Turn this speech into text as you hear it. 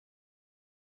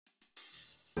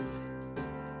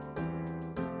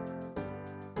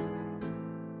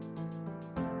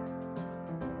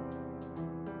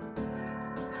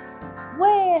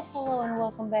Well, hello and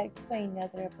welcome back to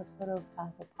another episode of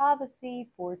Bible Prophecy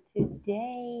for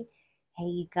today. Hey,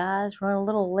 you guys, running a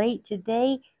little late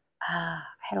today. I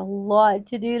had a lot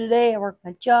to do today. I worked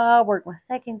my job, worked my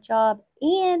second job,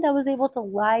 and I was able to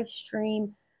live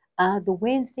stream the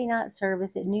Wednesday night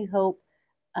service at New Hope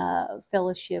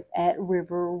Fellowship at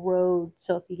River Road.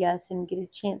 So if you guys didn't get a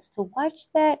chance to watch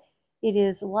that, it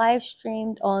is live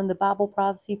streamed on the Bible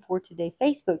Prophecy for Today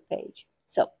Facebook page.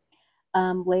 So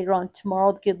later on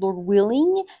tomorrow, the good Lord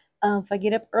willing. If I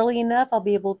get up early enough, I'll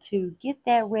be able to get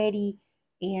that ready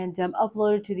and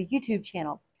upload it to the YouTube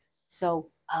channel. So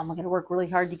I'm going to work really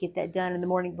hard to get that done in the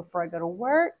morning before I go to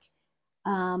work.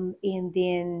 And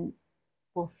then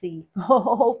we'll see.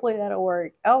 Hopefully that'll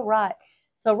work. All right.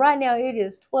 So right now it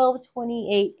is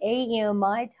 12:28 a.m.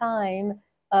 my time,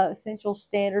 Central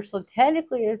Standard. So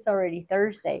technically it's already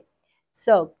Thursday.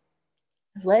 So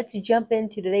let's jump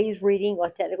into today's reading, or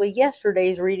technically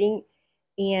yesterday's reading,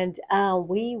 and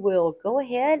we will go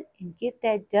ahead and get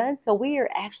that done. So we are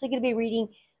actually going to be reading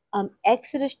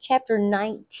Exodus chapter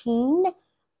 19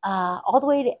 all the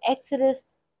way to Exodus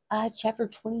chapter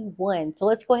 21. So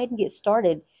let's go ahead and get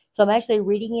started. So I'm actually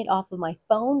reading it off of my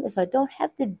phone, so I don't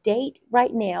have the date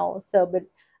right now. So, but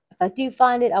if I do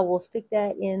find it, I will stick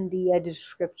that in the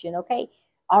description. Okay.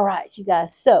 All right, you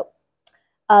guys. So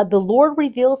the Lord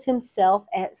reveals himself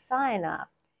at Sinai.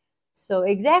 So,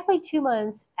 exactly 2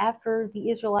 months after the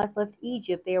Israelites left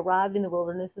Egypt, they arrived in the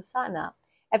wilderness of Sinai.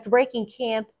 After breaking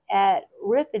camp at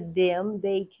Rephidim,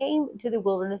 they came to the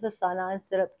wilderness of Sinai and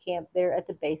set up camp there at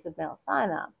the base of Mount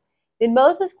Sinai. Then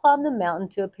Moses climbed the mountain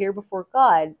to appear before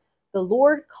God. The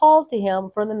Lord called to him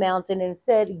from the mountain and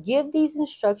said, "Give these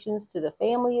instructions to the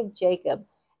family of Jacob.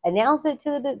 Announce it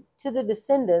to the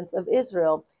descendants of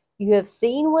Israel. You have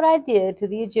seen what I did to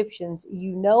the Egyptians.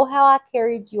 You know how I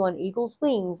carried you on eagle's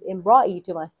wings and brought you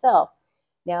to myself.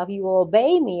 Now, if you will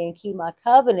obey me and keep my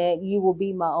covenant, you will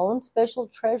be my own special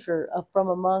treasure from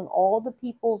among all the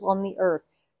peoples on the earth,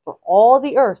 for all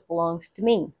the earth belongs to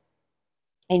me.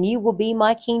 And you will be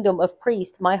my kingdom of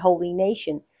priests, my holy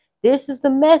nation. This is the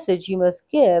message you must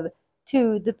give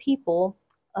to the people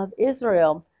of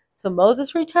Israel." So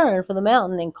Moses returned from the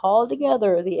mountain and called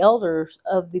together the elders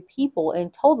of the people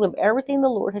and told them everything the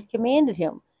Lord had commanded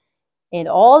him. And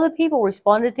all the people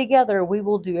responded together, "We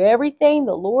will do everything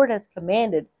the Lord has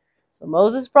commanded." So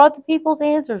Moses brought the people's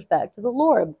answers back to the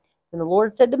Lord. And the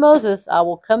Lord said to Moses, "I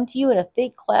will come to you in a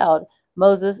thick cloud,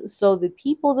 Moses, so the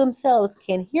people themselves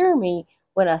can hear me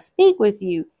when I speak with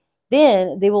you.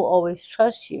 Then they will always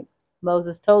trust you."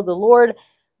 Moses told the Lord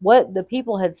what the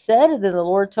people had said, and then the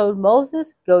Lord told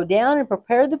Moses, "Go down and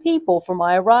prepare the people for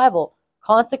my arrival.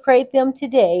 Consecrate them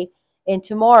today and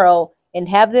tomorrow, and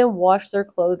have them wash their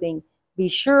clothing. Be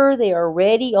sure they are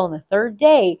ready on the third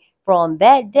day, for on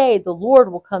that day the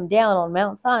Lord will come down on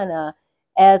Mount Sinai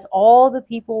as all the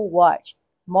people watch.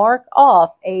 Mark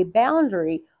off a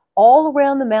boundary all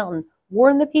around the mountain.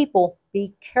 Warn the people,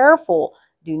 be careful.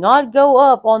 Do not go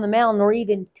up on the mountain or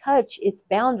even touch its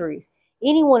boundaries.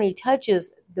 Anyone who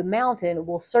touches the mountain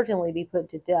will certainly be put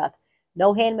to death.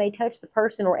 No hand may touch the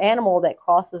person or animal that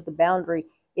crosses the boundary.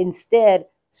 Instead,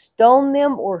 stone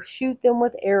them or shoot them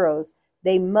with arrows.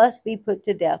 They must be put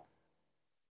to death.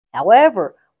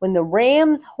 However, when the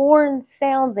ram's horn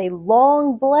sounds a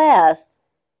long blast,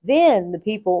 then the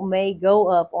people may go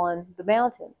up on the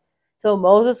mountain. So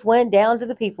Moses went down to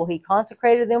the people. He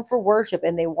consecrated them for worship,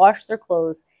 and they washed their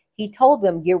clothes. He told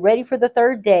them, "Get ready for the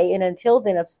third day, and until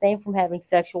then abstain from having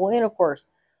sexual intercourse."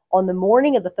 On the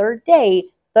morning of the third day,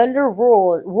 thunder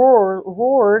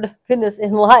roared, goodness,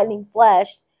 and lightning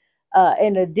flashed,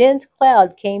 and a dense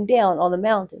cloud came down on the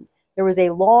mountain. There was a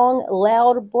long,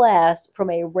 loud blast from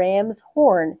a ram's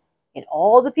horn, and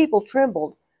all the people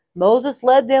trembled. Moses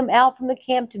led them out from the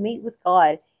camp to meet with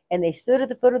God, and they stood at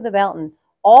the foot of the mountain.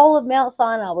 All of Mount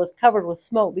Sinai was covered with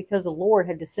smoke because the Lord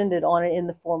had descended on it in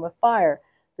the form of fire.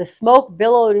 The smoke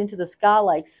billowed into the sky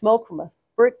like smoke from a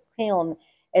brick kiln,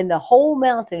 and the whole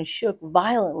mountain shook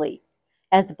violently.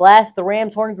 As the blast of the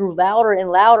ram's horn grew louder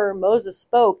and louder, Moses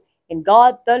spoke, and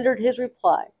God thundered his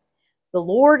reply. The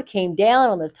Lord came down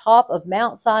on the top of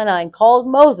Mount Sinai and called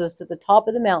Moses to the top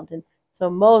of the mountain. So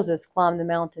Moses climbed the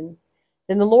mountain.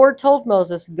 Then the Lord told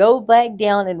Moses, "Go back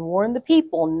down and warn the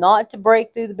people not to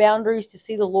break through the boundaries to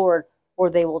see the Lord, or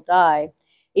they will die.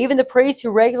 Even the priests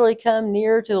who regularly come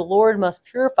near to the Lord must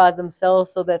purify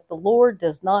themselves so that the Lord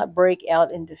does not break out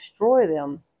and destroy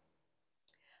them."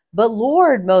 "But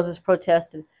Lord," Moses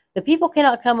protested, "the people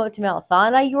cannot come up to Mount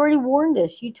Sinai. You already warned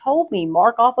us. You told me,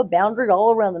 mark off a boundary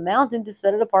all around the mountain to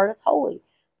set it apart as holy."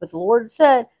 But the Lord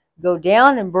said, "Go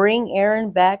down and bring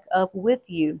Aaron back up with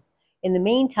you. In the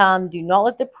meantime, do not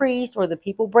let the priest or the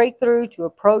people break through to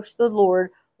approach the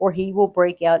Lord, or he will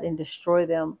break out and destroy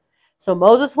them." So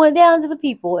Moses went down to the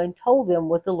people and told them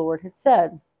what the Lord had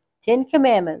said. 10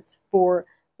 Commandments for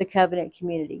the covenant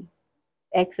community.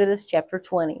 Exodus chapter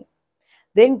 20.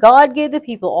 Then God gave the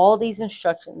people all these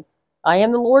instructions. "I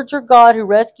am the Lord your God who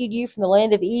rescued you from the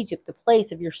land of Egypt, the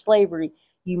place of your slavery.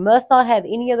 You must not have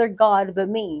any other God but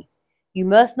me. You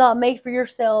must not make for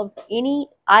yourselves any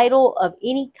idol of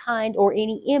any kind or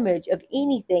any image of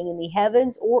anything in the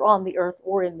heavens or on the earth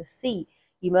or in the sea.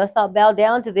 You must not bow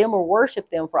down to them or worship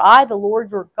them, for I, the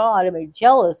Lord your God, am a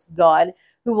jealous God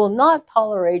who will not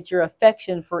tolerate your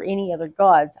affection for any other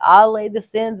gods. I lay the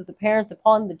sins of the parents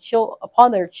upon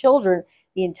their children.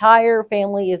 The entire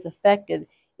family is affected,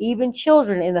 even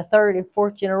children in the third and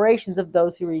fourth generations of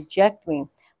those who reject me.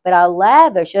 But I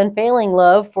lavish unfailing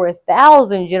love for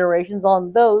 1,000 generations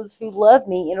on those who love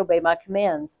me and obey my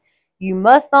commands. You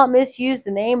must not misuse the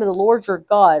name of the Lord your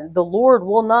God. The Lord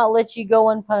will not let you go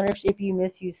unpunished if you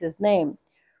misuse his name.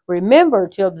 Remember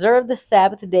to observe the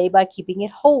Sabbath day by keeping it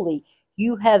holy.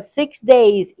 You have 6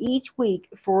 days each week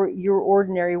for your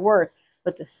ordinary work,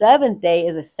 but the seventh day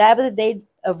is a Sabbath day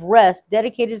of rest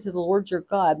dedicated to the Lord your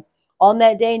God. On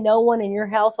that day, no one in your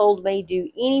household may do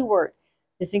any work.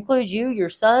 This includes you, your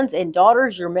sons and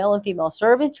daughters, your male and female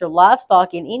servants, your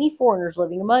livestock, and any foreigners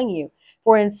living among you.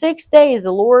 For in 6 days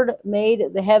the Lord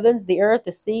made the heavens, the earth,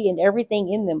 the sea, and everything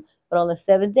in them. But on the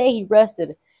seventh day he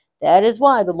rested. That is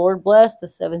why the Lord blessed the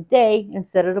seventh day and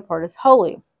set it apart as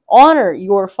holy. Honor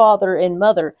your father and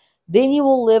mother. Then you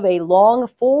will live a long,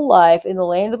 full life in the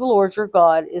land of the Lord your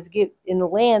God in the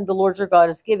land the Lord your God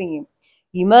is giving you.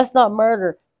 You must not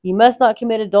murder. You must not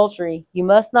commit adultery. You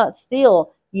must not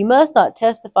steal. You must not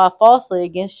testify falsely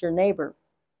against your neighbor.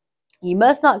 You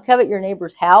must not covet your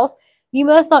neighbor's house. You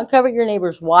must not covet your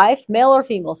neighbor's wife, male or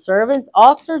female servants,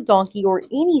 ox or donkey, or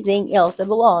anything else that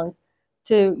belongs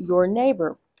to your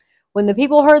neighbor. When the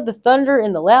people heard the thunder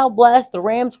and the loud blast, the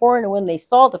ram's horn, and when they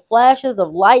saw the flashes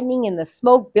of lightning and the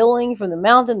smoke billowing from the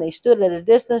mountain, they stood at a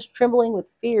distance, trembling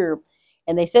with fear.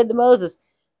 And they said to Moses,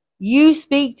 "You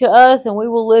speak to us and we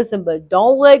will listen, but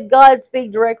don't let God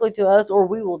speak directly to us or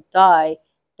we will die."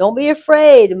 "Don't be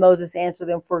afraid," Moses answered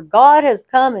them, "for God has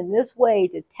come in this way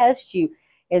to test you,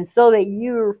 and so that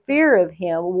your fear of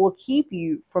him will keep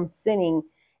you from sinning."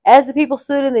 As the people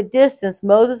stood in the distance,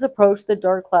 Moses approached the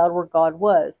dark cloud where God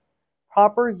was.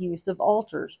 Proper use of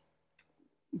altars.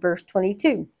 Verse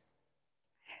 22.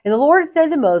 And the Lord said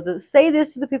to Moses, "Say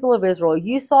this to the people of Israel,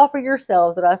 you saw for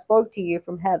yourselves that I spoke to you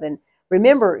from heaven.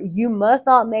 Remember, you must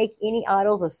not make any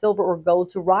idols of silver or gold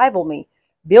to rival me.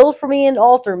 Build for me an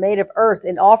altar made of earth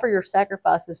and offer your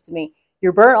sacrifices to me,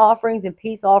 your burnt offerings and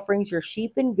peace offerings, your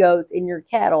sheep and goats and your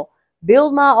cattle.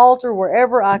 Build my altar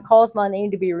wherever I cause my name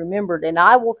to be remembered, and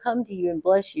I will come to you and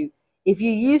bless you. If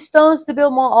you use stones to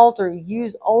build my altar,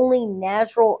 use only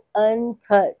natural,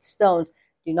 uncut stones.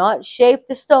 Do not shape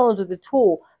the stones with a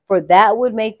tool, for that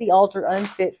would make the altar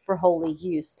unfit for holy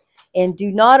use. And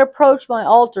do not approach my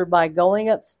altar by going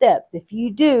up steps. If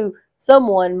you do,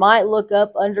 someone might look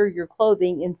up under your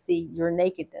clothing and see your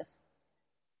nakedness."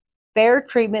 Fair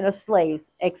treatment of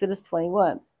slaves. Exodus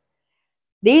 21.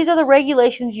 These are the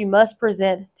regulations you must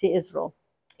present to Israel.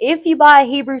 If you buy a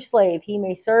Hebrew slave, he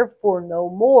may serve for no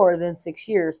more than 6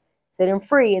 years. Set him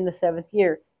free in the seventh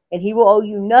year, and he will owe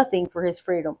you nothing for his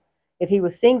freedom. If he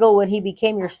was single when he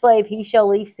became your slave, he shall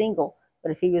leave single.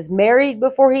 But if he was married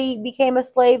before he became a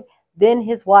slave, then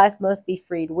his wife must be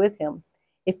freed with him.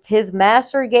 If his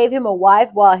master gave him a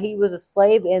wife while he was a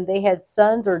slave and they had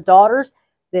sons or daughters,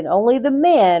 then only the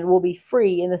man will be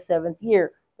free in the seventh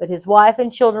year, but his wife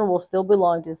and children will still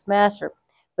belong to his master.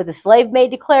 But the slave may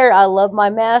declare, "I love my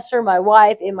master, my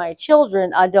wife, and my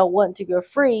children. I don't want to go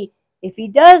free." If he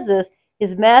does this,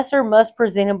 his master must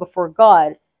present him before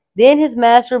God. Then his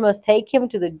master must take him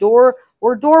to the door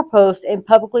or doorpost and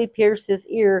publicly pierce his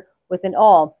ear with an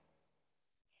awl.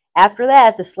 After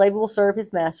that, the slave will serve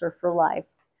his master for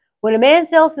life. When a man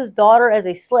sells his daughter as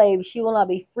a slave, she will not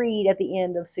be freed at the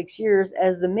end of 6 years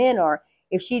as the men are.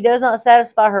 If she does not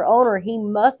satisfy her owner, he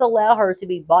must allow her to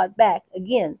be bought back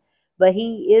again. But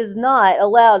he is not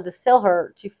allowed to sell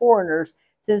her to foreigners,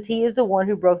 since he is the one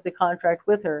who broke the contract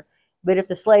with her. But if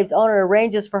the slave's owner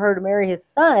arranges for her to marry his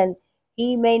son,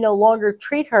 he may no longer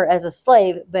treat her as a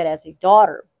slave, but as a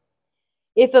daughter.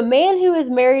 If a man who has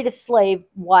married a slave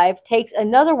wife takes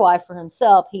another wife for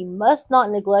himself, he must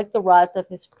not neglect the rights of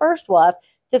his first wife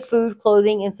to food,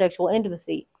 clothing, and sexual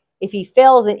intimacy. If he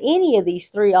fails in any of these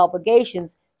three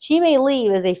obligations, she may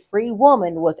leave as a free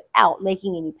woman without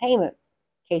making any payment.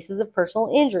 Cases of personal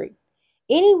injury.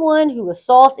 Anyone who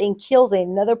assaults and kills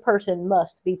another person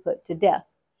must be put to death.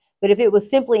 But if it was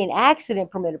simply an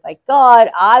accident permitted by God,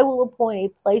 I will appoint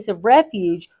a place of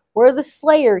refuge where the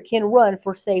slayer can run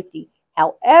for safety.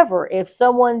 However, if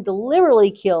someone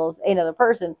deliberately kills another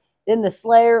person, then the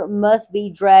slayer must be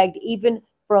dragged even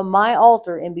from my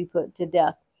altar and be put to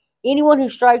death. Anyone who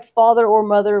strikes father or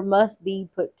mother must be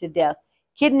put to death.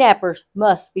 Kidnappers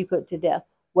must be put to death,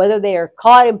 whether they are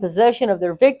caught in possession of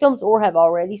their victims or have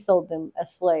already sold them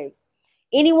as slaves.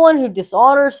 Anyone who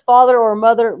dishonors father or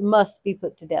mother must be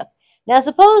put to death. Now,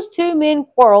 suppose two men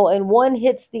quarrel and one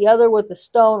hits the other with a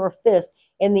stone or fist,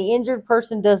 and the injured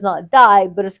person does not die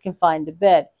but is confined to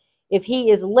bed. If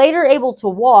he is later able to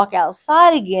walk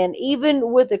outside again,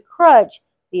 even with a crutch,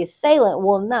 the assailant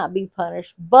will not be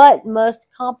punished but must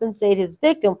compensate his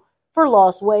victim for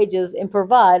lost wages and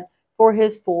provide for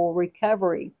his full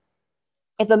recovery.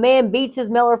 If a man beats his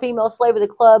male or female slave at a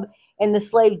club and the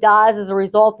slave dies as a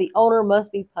result, the owner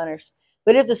must be punished.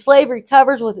 But if the slave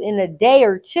recovers within a day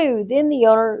or two, then the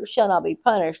owner shall not be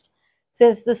punished,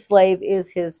 since the slave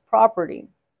is his property.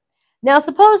 Now,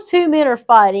 suppose two men are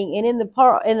fighting, and in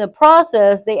the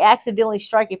process, they accidentally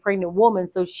strike a pregnant woman,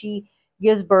 so she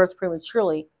gives birth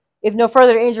prematurely. If no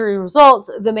further injury results,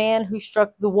 the man who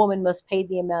struck the woman must pay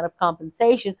the amount of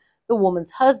compensation the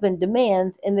woman's husband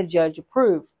demands, and the judges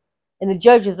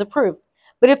approve.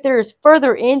 But if there is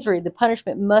further injury, the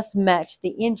punishment must match the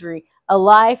injury: a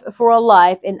life for a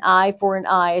life, an eye for an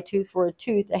eye, a tooth for a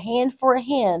tooth, a hand for a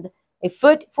hand, a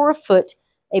foot for a foot,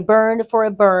 a burn for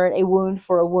a burn, a wound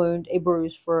for a wound, a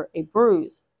bruise for a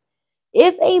bruise.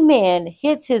 If a man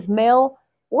hits his male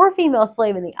or female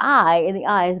slave in the eye and the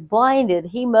eye is blinded,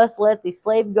 he must let the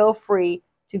slave go free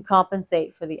to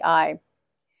compensate for the eye.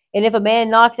 And if a man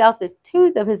knocks out the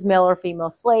tooth of his male or female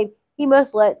slave, he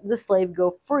must let the slave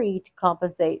go free to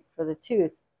compensate for the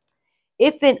tooth.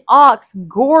 If an ox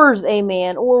gores a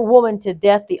man or woman to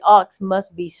death, the ox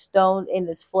must be stoned and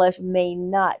his flesh may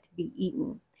not be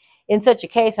eaten. In such a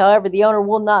case, however, the owner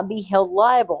will not be held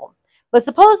liable. But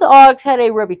suppose the ox had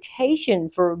a reputation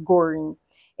for goring,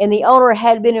 and the owner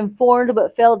had been informed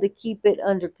but failed to keep it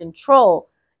under control.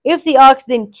 If the ox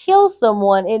then kills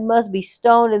someone, it must be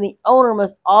stoned and the owner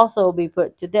must also be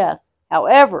put to death.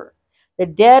 However, the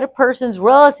dead person's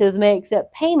relatives may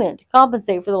accept payment to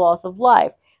compensate for the loss of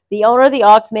life. The owner of the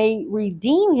ox may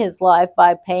redeem his life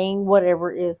by paying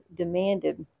whatever is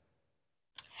demanded.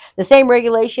 The same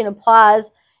regulation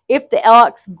applies if the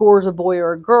ox gores a boy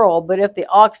or a girl, but if the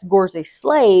ox gores a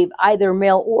slave, either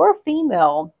male or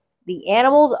female, the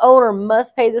animal's owner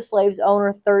must pay the slave's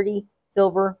owner 30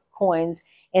 silver coins,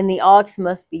 and the ox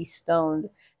must be stoned.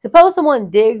 Suppose someone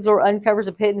digs or uncovers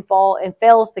a pit and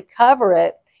fails to cover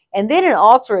it, and then an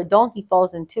ox or a donkey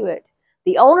falls into it.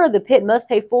 The owner of the pit must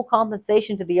pay full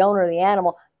compensation to the owner of the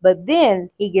animal, but then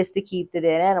he gets to keep the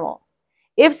dead animal.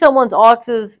 If someone's ox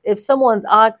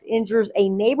injures a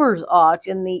neighbor's ox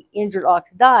and the injured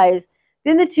ox dies,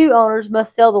 then the two owners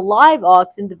must sell the live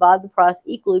ox and divide the price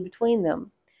equally between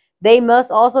them. They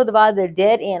must also divide the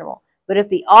dead animal. But if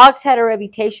the ox had a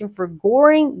reputation for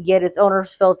goring, yet its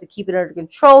owners failed to keep it under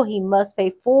control, he must pay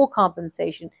full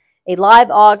compensation, a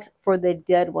live ox for the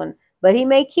dead one, but he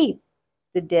may keep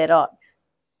the dead ox.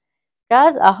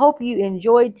 Guys, I hope you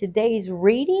enjoyed today's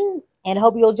reading and I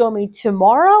hope you'll join me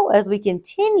tomorrow as we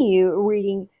continue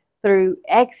reading through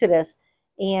Exodus.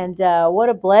 And what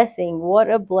a blessing! What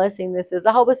a blessing this is.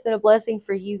 I hope it's been a blessing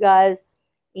for you guys.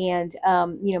 And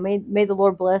may the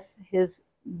Lord bless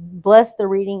the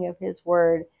reading of His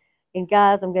Word. And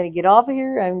guys, I'm going to get off of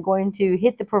here. I'm going to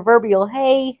hit the proverbial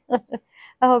hay.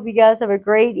 I hope you guys have a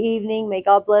great evening. May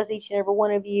God bless each and every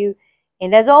one of you.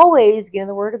 And as always, get in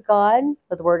the Word of God.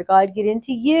 Let the Word of God get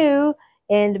into you.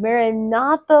 And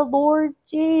Maranatha, Lord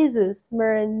Jesus.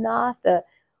 Maranatha.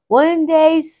 One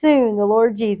day soon, the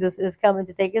Lord Jesus is coming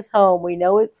to take us home. We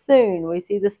know it's soon. We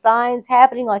see the signs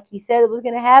happening like He said it was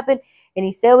going to happen. And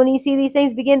He said when you see these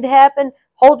things begin to happen,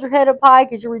 hold your head up high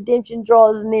because your redemption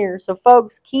draws near. So,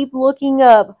 folks, keep looking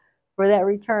up for that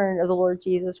return of the Lord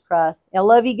Jesus Christ. I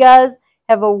love you guys.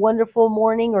 Have a wonderful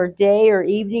morning or day or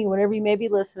evening, whenever you may be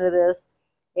listening to this.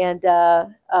 And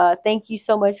thank you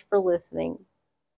so much for listening.